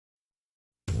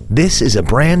This is a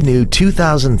brand new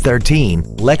 2013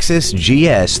 Lexus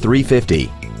GS 350.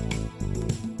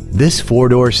 This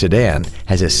four-door sedan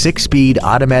has a 6-speed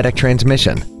automatic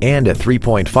transmission and a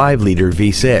 3.5-liter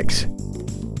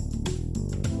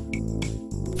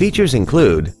V6. Features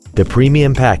include the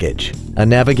premium package, a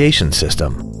navigation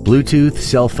system, Bluetooth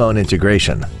cell phone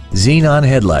integration, xenon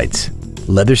headlights,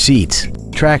 leather seats,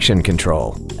 traction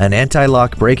control, an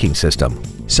anti-lock braking system,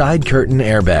 side curtain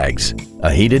airbags,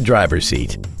 a heated driver's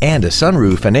seat, and a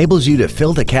sunroof enables you to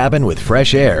fill the cabin with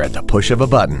fresh air at the push of a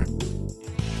button.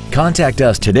 Contact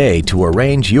us today to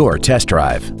arrange your test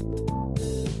drive.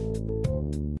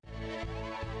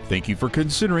 Thank you for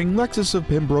considering Lexus of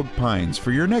Pembroke Pines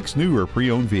for your next new or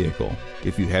pre-owned vehicle.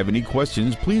 If you have any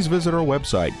questions, please visit our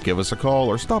website, give us a call,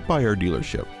 or stop by our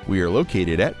dealership. We are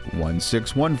located at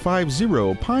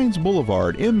 16150 Pines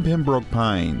Boulevard in Pembroke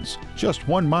Pines, just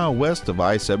 1 mile west of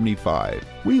I-75.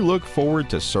 We look forward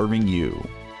to serving you.